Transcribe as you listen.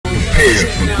prepared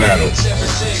for battle.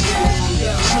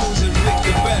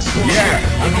 Yeah,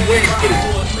 I've been waiting for this.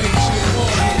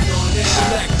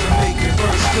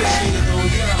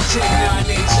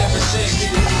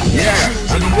 Yeah,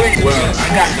 I've been waiting.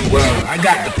 I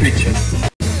got the picture.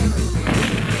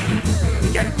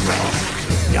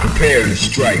 Prepare to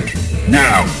strike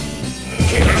now.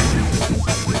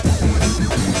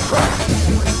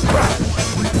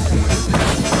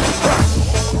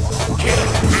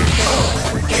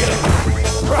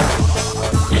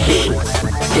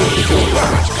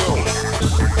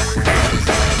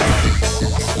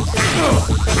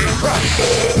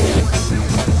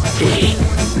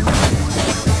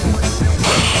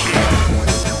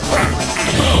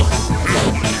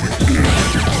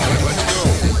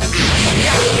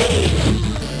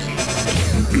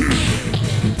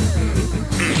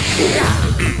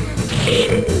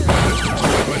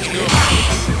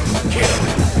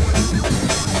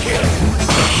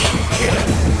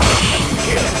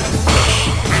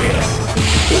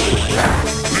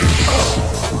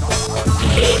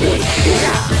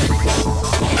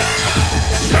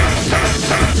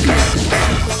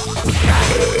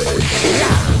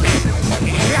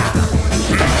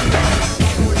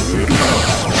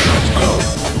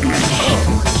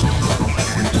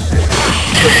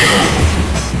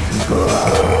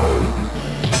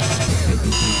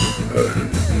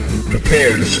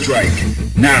 Prepare to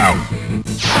strike now.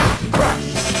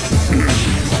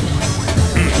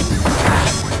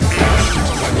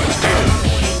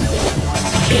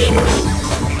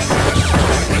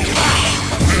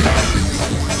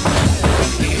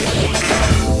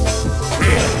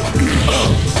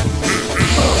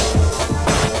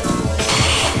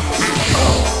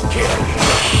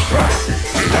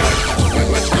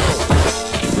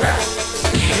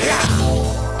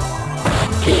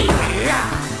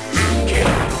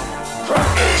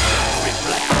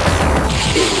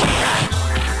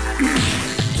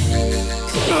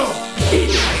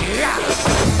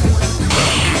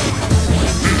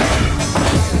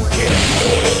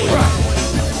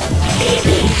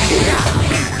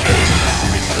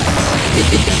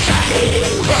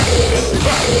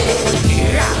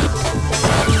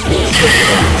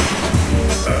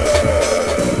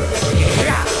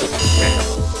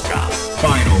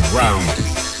 Final round,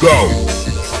 go!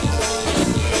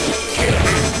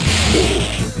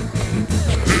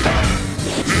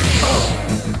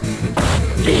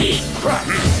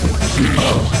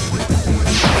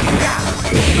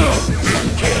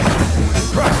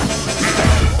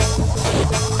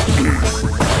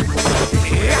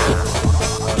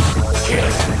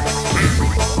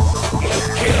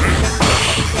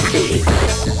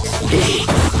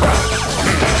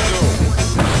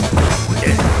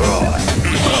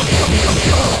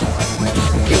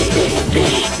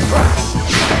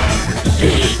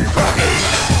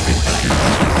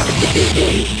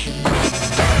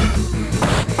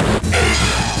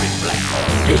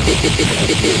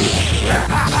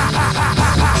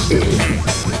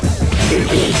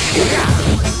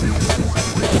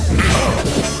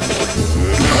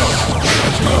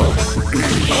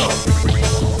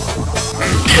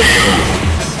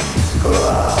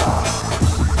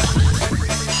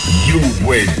 You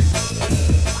win.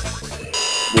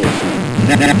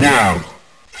 Now,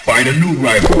 find a new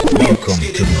rival. Welcome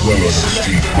to the world of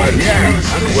street fighting. Yeah,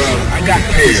 I got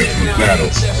paid for battle.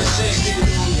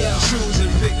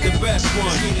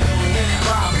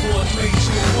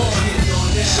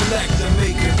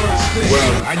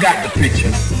 Well, I got the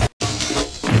picture.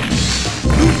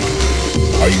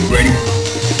 Are you ready?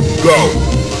 Go!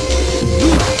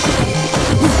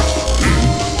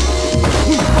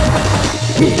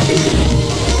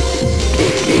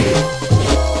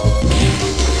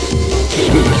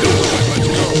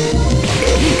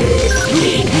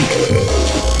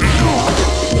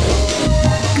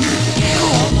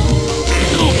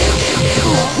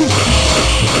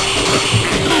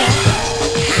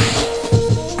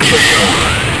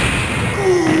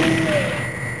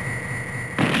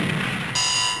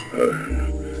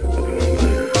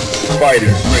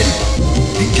 Fighters ready.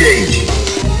 Engage.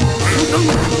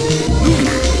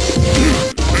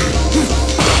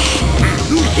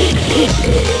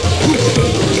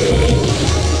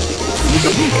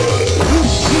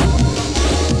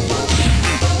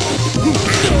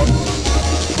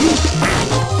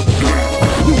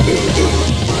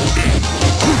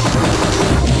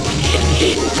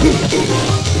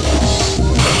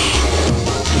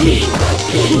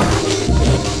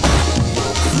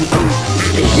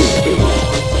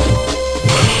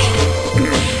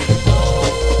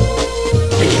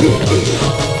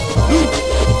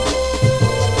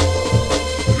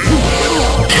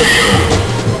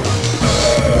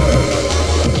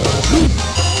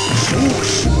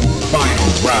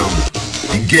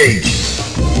 Engage.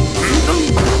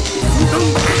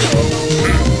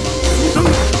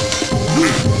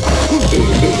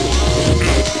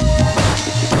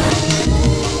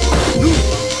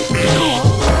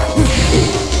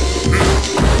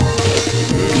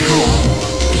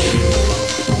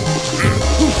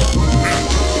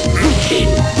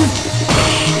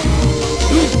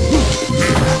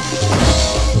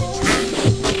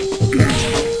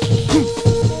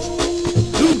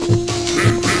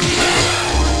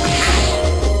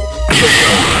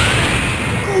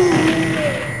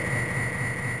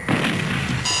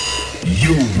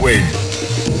 You win.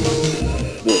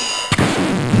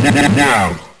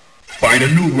 Now, find a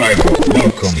new rival.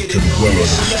 Welcome to the world of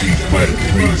Street Fighter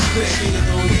 3.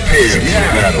 Prepare for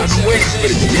battle. I've been waiting for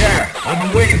this. Yeah, I've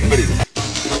been waiting for this.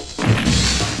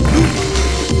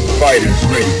 Fighters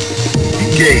ready.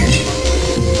 Engage.